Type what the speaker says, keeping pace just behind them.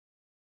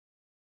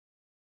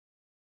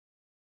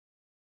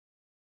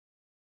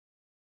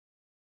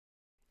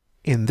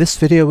In this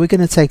video we're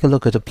going to take a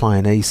look at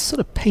applying a sort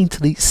of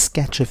painterly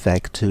sketch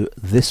effect to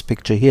this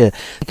picture here.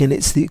 Again,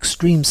 it's the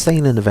extreme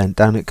sailing event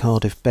down at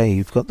Cardiff Bay.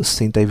 You've got the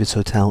St David's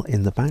Hotel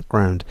in the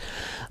background.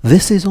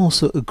 This is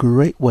also a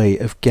great way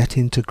of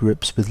getting to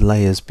grips with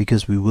layers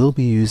because we will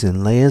be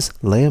using layers,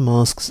 layer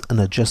masks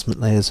and adjustment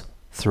layers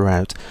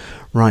throughout.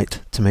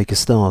 Right, to make a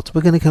start,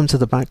 we're going to come to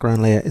the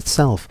background layer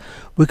itself.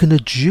 We're going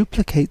to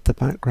duplicate the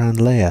background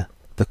layer.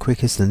 The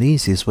quickest and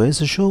easiest way is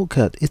a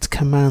shortcut. It's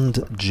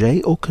Command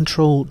J or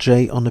Control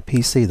J on a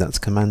PC. That's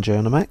Command J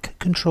on a Mac,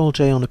 Control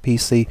J on a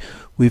PC.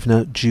 We've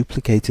now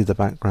duplicated the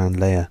background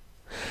layer.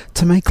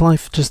 To make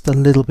life just a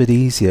little bit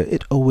easier,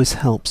 it always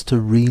helps to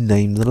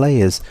rename the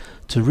layers.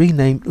 To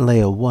rename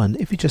layer 1,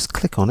 if you just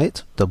click on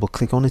it, double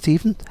click on it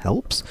even,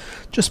 helps.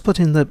 Just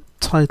put in the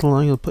title.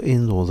 I'm going to put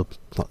in, or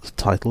not the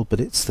title, but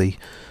it's the,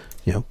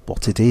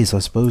 what it is, I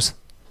suppose.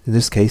 In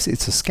this case,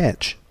 it's a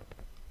sketch.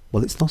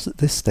 Well, it's not at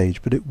this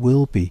stage, but it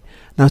will be.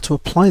 Now, to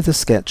apply the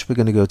sketch, we're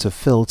going to go to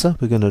Filter.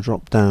 We're going to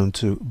drop down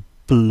to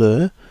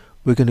Blur.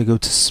 We're going to go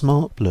to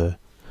Smart Blur.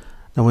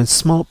 Now, when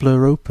Smart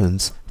Blur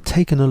opens,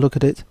 taking a look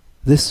at it,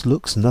 this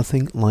looks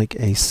nothing like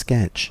a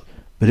sketch.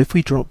 But if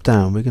we drop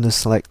down, we're going to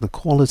select the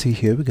quality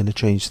here. We're going to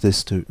change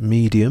this to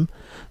medium.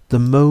 The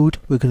mode,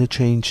 we're going to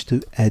change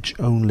to edge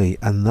only,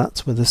 and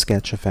that's where the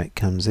sketch effect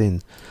comes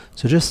in.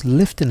 So just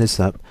lifting this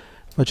up,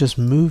 if I just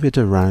move it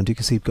around, you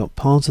can see you've got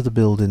parts of the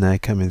building there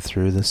coming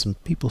through. There's some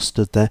people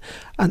stood there,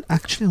 and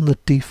actually on the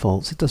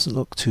defaults it doesn't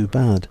look too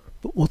bad.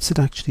 But what's it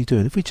actually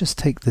doing? If we just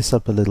take this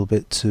up a little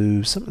bit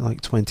to something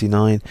like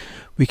 29,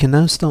 we can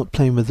now start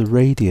playing with the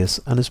radius,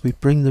 and as we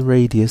bring the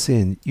radius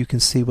in, you can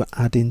see we're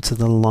adding to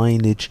the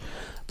lineage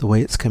the way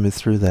it's coming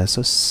through there.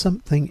 So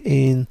something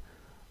in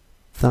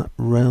that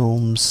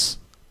realms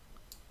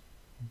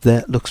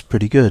there looks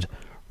pretty good.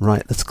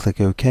 Right, let's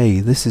click OK.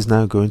 This is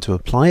now going to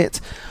apply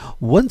it.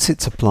 Once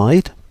it's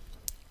applied,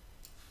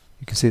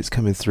 you can see it's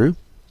coming through,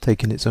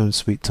 taking its own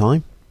sweet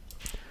time.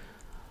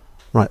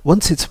 Right,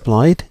 once it's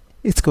applied,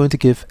 it's going to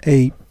give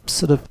a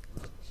sort of,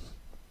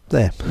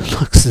 there,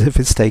 looks as if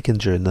it's taken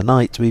during the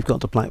night. We've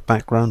got the black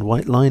background,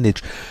 white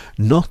lineage.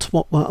 Not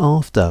what we're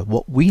after.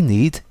 What we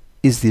need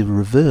is the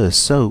reverse.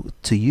 So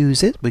to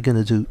use it, we're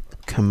going to do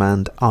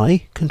Command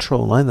I,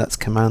 Control I, that's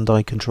Command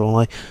I, Control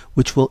I,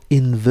 which will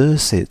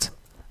inverse it.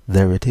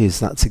 There it is,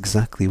 that's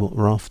exactly what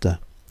we're after.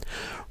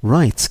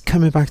 Right,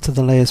 coming back to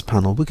the layers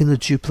panel, we're going to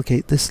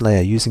duplicate this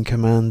layer using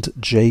Command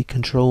J,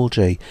 Control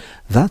J.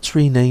 That's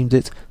renamed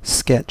it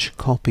Sketch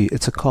Copy.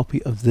 It's a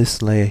copy of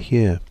this layer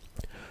here.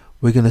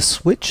 We're going to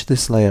switch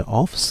this layer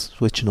off,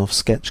 switching off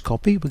Sketch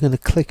Copy. We're going to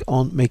click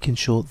on making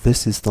sure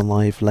this is the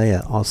live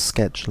layer, our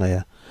sketch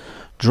layer.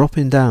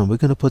 Dropping down, we're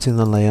going to put in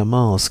the layer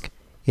mask.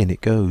 In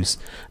it goes.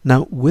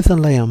 Now, with a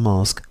layer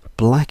mask,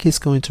 black is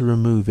going to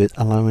remove it,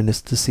 allowing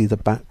us to see the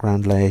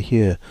background layer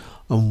here,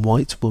 and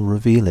white will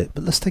reveal it.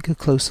 But let's take a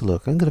closer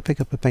look. I'm going to pick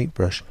up a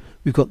paintbrush.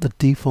 We've got the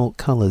default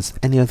colors.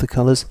 Any other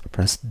colors?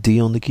 Press D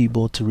on the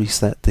keyboard to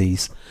reset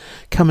these.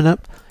 Coming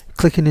up,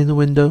 clicking in the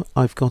window,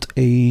 I've got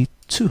a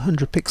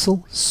 200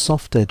 pixel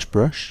soft edge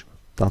brush.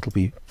 That'll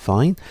be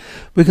fine.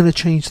 We're going to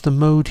change the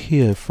mode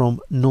here from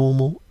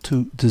normal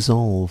to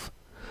dissolve.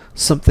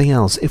 Something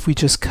else, if we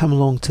just come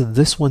along to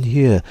this one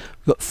here,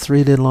 we've got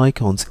three little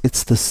icons.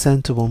 It's the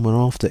center one we're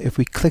after. If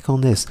we click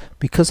on this,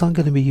 because I'm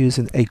going to be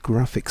using a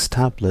graphics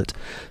tablet,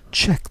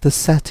 check the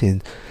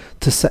setting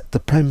to set the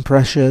pen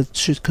pressure,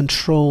 should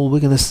control, we're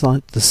going to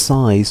set the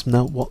size.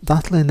 Now what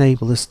that'll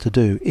enable us to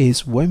do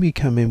is when we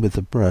come in with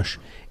the brush,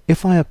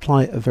 if I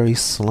apply a very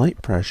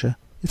slight pressure,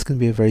 it's going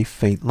to be a very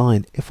faint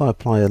line. If I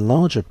apply a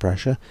larger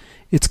pressure,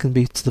 it's going to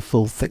be to the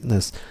full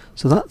thickness.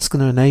 So that's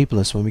going to enable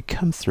us when we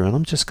come through, and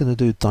I'm just going to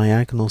do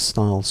diagonal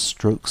style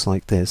strokes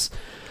like this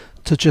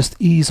to just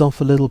ease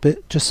off a little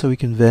bit, just so we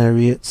can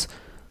vary it,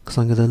 because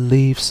I'm going to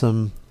leave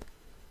some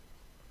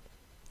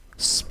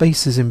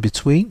spaces in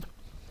between.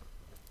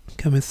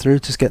 Coming through,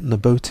 just getting the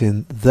boat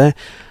in there.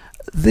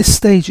 This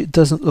stage it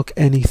doesn't look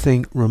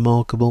anything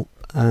remarkable,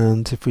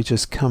 and if we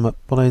just come up,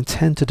 what I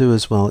intend to do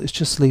as well is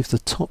just leave the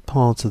top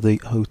part of the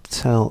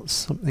hotel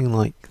something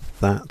like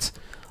that.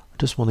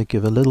 Just want to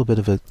give a little bit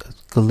of a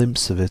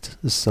glimpse of it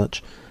as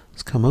such.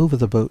 Let's come over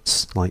the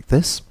boats like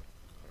this.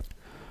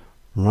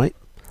 Right,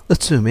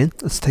 let's zoom in,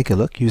 let's take a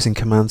look using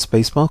Command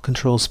Spacebar,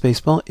 Control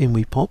Spacebar, in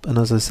we pop, and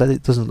as I said,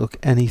 it doesn't look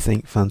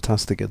anything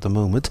fantastic at the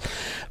moment.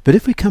 But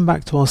if we come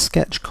back to our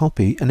sketch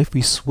copy, and if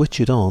we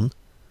switch it on,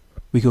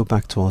 we go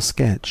back to our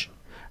sketch.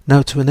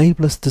 Now to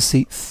enable us to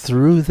see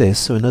through this,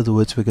 so in other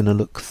words we're going to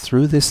look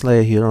through this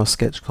layer here, our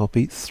sketch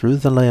copy, through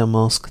the layer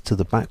mask to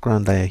the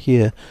background layer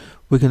here,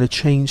 we're going to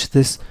change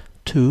this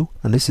to,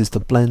 and this is the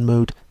blend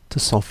mode, to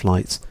soft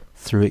lights.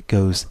 Through it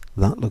goes.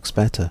 That looks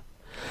better.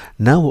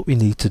 Now what we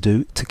need to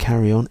do to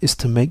carry on is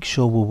to make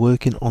sure we're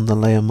working on the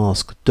layer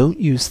mask. Don't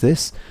use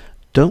this.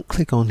 Don't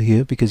click on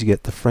here because you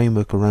get the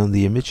framework around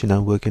the image. You're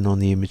now working on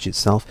the image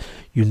itself.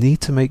 You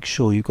need to make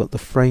sure you've got the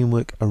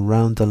framework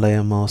around the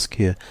layer mask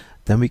here.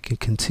 Then we can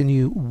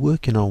continue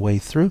working our way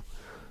through.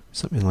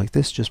 Something like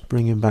this, just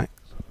bringing back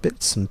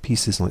bits and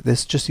pieces like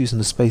this, just using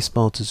the space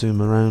bar to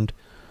zoom around.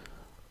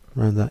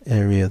 around that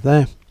area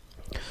there.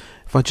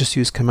 If I just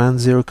use Command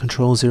 0,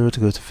 Control 0 to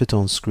go to fit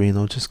on screen,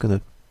 I'm just going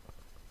to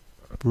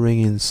bring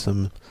in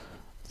some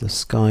of the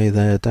sky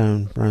there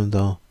down around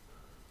our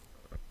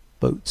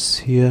boats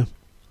here.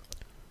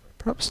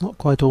 Perhaps not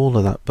quite all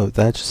of that boat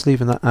there, just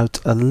leaving that out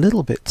a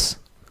little bit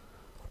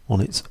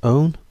on its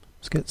own.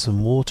 Let's get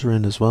some water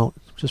in as well.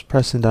 Just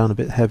pressing down a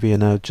bit heavier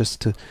now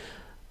just to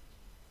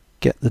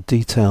get the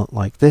detail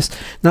like this.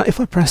 Now if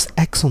I press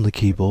X on the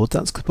keyboard,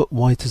 that's going to put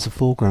white as a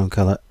foreground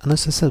colour, and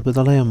as I said with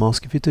the layer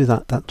mask, if you do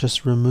that, that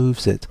just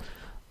removes it.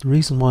 The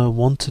reason why I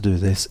want to do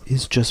this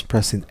is just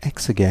pressing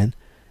X again,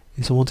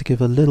 is I want to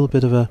give a little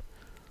bit of a,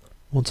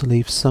 want to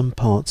leave some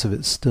parts of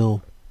it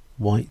still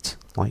white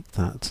like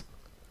that.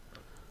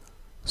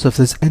 So if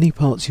there's any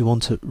parts you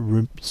want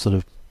to sort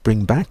of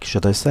bring back,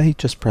 should I say,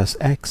 just press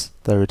X,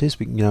 there it is.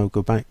 We can now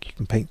go back, you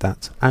can paint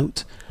that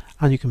out,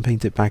 and you can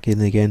paint it back in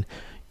again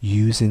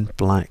using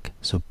black.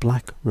 So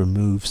black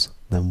removes,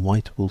 then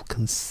white will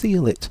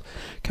conceal it.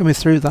 Coming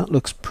through, that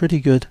looks pretty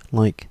good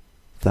like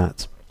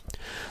that.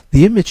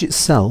 The image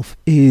itself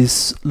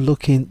is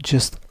looking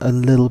just a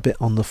little bit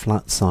on the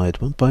flat side.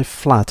 By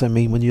flat I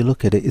mean when you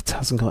look at it, it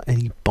hasn't got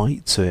any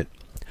bite to it.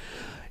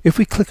 If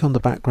we click on the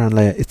background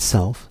layer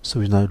itself, so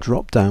we've now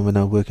dropped down, we're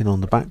now working on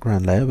the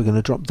background layer, we're going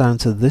to drop down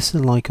to this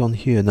little icon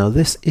here. Now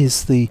this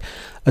is the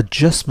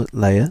adjustment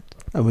layer,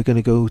 and we're going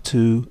to go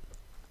to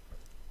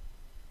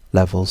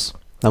levels.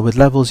 Now with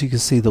levels you can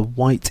see the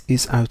white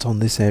is out on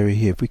this area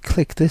here. If we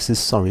click this,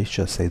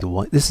 should I say the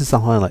white, this is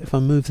the highlight. If I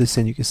move this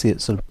in, you can see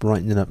it sort of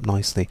brightening up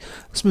nicely.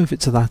 Let's move it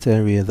to that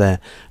area there.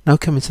 Now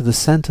coming to the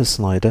center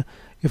slider,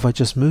 if I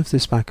just move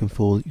this back and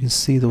forth, you can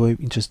see the way we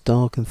can just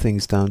darken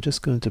things down.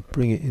 Just going to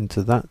bring it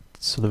into that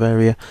sort of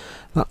area.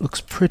 That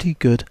looks pretty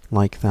good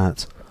like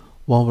that.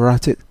 While we're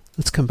at it,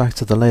 let's come back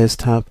to the layers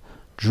tab,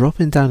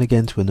 dropping down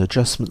again to an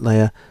adjustment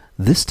layer.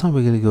 This time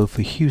we're going to go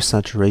for hue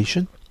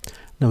saturation.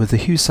 Now with the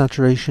hue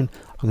saturation,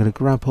 I'm going to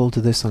grab hold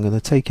of this, I'm going to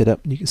take it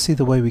up, and you can see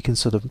the way we can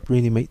sort of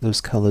really make those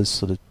colours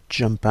sort of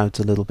jump out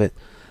a little bit.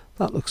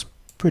 That looks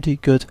pretty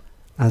good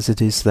as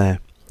it is there.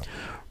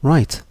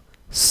 Right,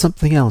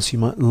 something else you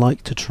might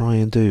like to try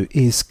and do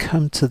is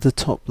come to the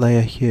top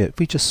layer here. If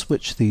we just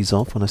switch these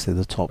off, when I say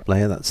the top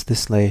layer, that's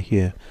this layer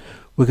here.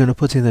 We're going to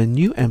put in a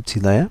new empty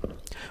layer.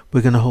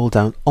 We're going to hold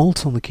down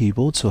Alt on the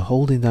keyboard, so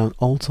holding down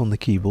Alt on the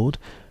keyboard,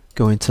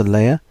 going to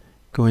Layer,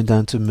 going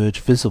down to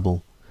Merge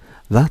Visible.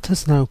 That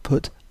has now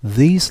put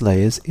these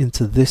layers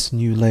into this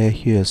new layer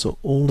here, so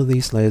all of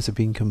these layers have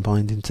been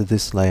combined into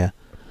this layer.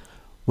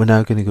 We're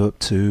now going to go up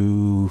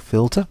to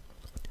Filter,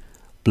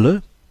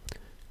 Blur,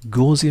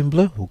 Gaussian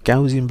Blur, or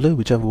Gaussian Blur,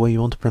 whichever way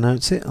you want to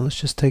pronounce it, and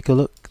let's just take a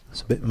look.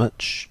 It's a bit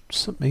much,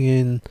 something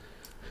in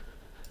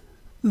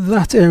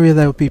that area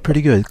there would be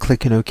pretty good.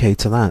 Clicking OK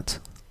to that.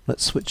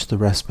 Let's switch the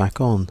rest back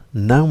on.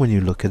 Now when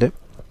you look at it,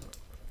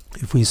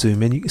 if we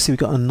zoom in, you can see we've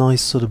got a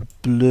nice sort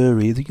of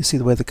blurry, you can see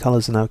the way the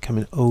colours are now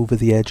coming over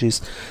the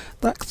edges.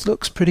 That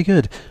looks pretty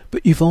good,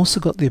 but you've also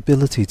got the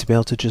ability to be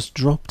able to just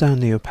drop down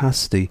the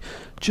opacity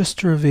just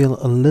to reveal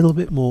a little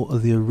bit more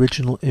of the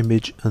original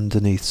image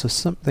underneath. So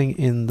something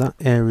in that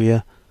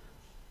area,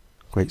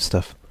 great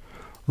stuff.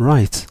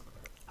 Right,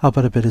 how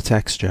about a bit of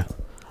texture?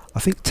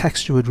 I think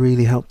texture would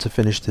really help to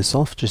finish this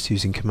off, just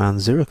using Command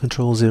 0,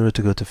 Control 0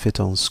 to go to fit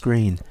on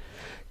screen.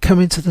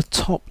 Coming to the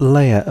top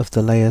layer of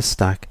the layer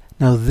stack.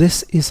 Now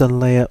this is a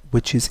layer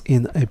which is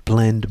in a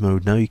blend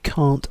mode. Now you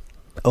can't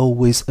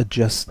always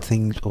adjust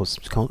things, or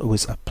can't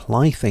always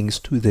apply things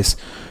to this,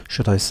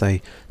 should I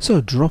say.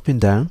 So dropping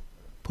down,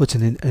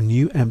 putting in a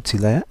new empty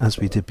layer as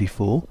we did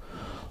before,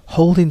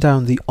 holding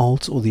down the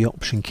Alt or the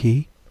Option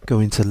key,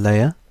 going to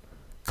Layer,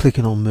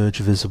 clicking on Merge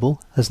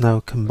Visible, has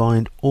now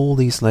combined all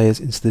these layers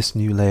into this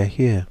new layer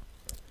here.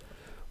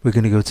 We're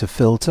going to go to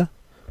Filter,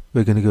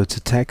 we're going to go to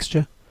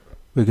Texture,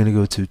 we're going to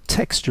go to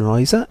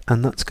Texturizer,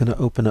 and that's going to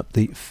open up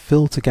the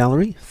filter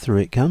gallery. Through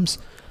it comes,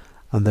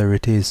 and there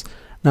it is.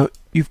 Now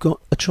you've got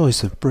a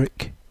choice of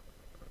brick,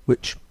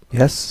 which,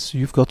 yes,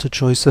 you've got a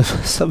choice of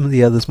some of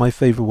the others. My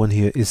favourite one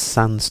here is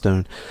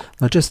sandstone.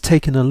 Now just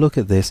taking a look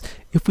at this,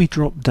 if we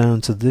drop down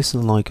to this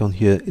little icon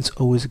here, it's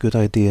always a good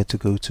idea to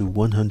go to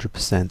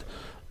 100%.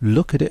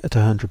 Look at it at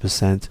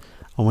 100%,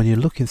 and when you're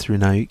looking through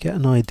now, you get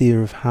an idea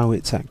of how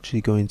it's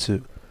actually going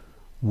to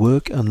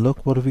work. And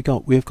look, what have we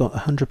got? We've got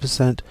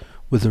 100%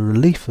 with a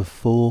relief of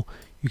 4.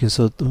 You can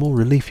sort of, the more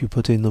relief you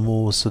put in, the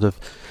more sort of,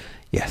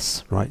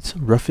 yes, right,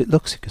 rough it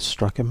looks. You could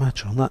strike a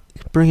match on that.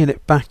 Bringing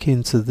it back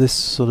into this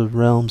sort of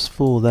realms,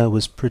 4 there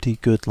was pretty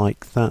good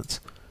like that.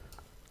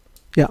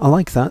 Yeah, I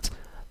like that.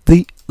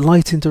 The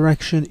lighting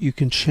direction you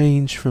can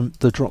change from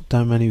the drop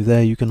down menu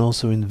there. You can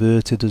also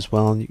invert it as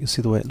well, and you can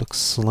see the way it looks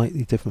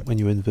slightly different when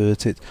you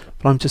invert it.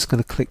 But I'm just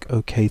going to click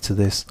OK to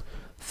this.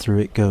 Through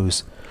it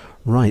goes.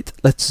 Right,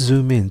 let's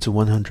zoom in to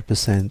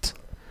 100%.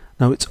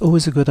 Now it's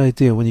always a good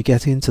idea when you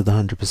get into the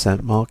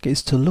 100% mark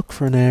is to look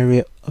for an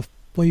area of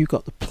where you've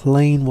got the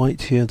plain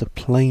white here, the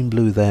plain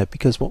blue there,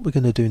 because what we're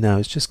going to do now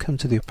is just come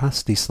to the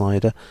opacity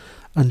slider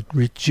and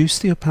reduce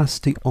the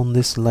opacity on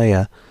this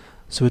layer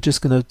So we're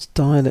just going to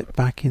dial it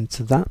back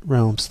into that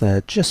realms there,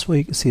 just where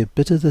you can see a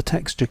bit of the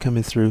texture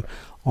coming through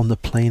on the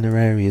planar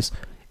areas.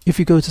 If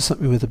you go to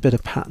something with a bit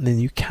of patterning,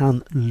 you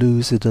can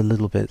lose it a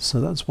little bit, so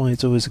that's why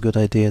it's always a good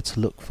idea to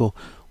look for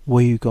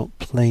where you've got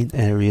plain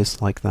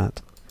areas like that.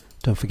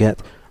 Don't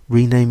forget,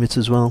 rename it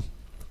as well,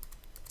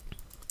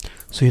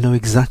 so you know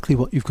exactly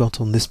what you've got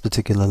on this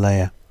particular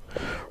layer.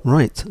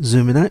 Right,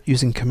 zooming out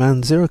using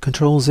Command 0,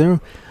 Control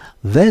 0,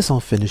 there's our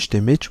finished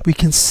image. We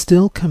can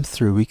still come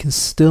through, we can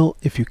still,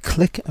 if you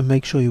click and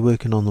make sure you're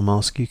working on the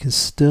mask, you can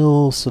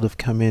still sort of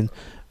come in,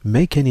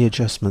 make any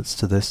adjustments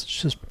to this.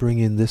 Just bring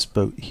in this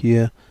boat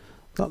here,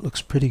 that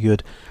looks pretty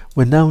good.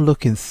 We're now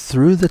looking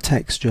through the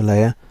texture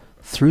layer,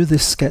 through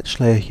this sketch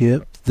layer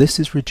here.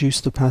 This is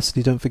reduced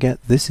opacity, don't forget,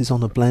 this is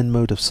on a blend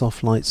mode of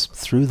soft lights,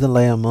 through the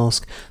layer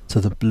mask to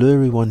the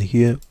blurry one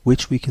here,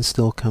 which we can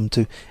still come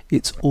to.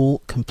 It's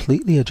all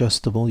completely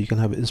adjustable. You can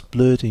have it as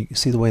blurred, and you can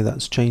see the way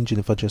that's changing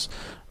if I just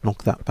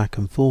knock that back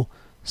and forth.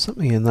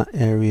 Something in that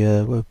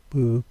area where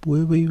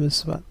we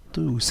was about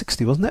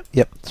 60, wasn't it?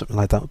 Yep, something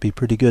like that would be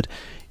pretty good.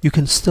 You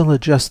can still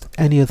adjust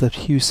any of the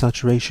hue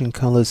saturation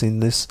colors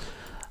in this,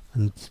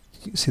 and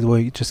you can see the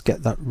way you just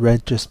get that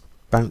red just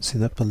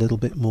bouncing up a little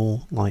bit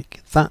more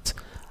like that.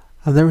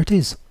 And there it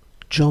is,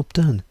 job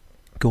done.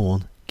 Go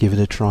on, give it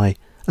a try.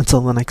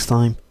 Until the next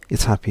time,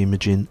 it's happy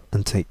imaging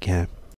and take care.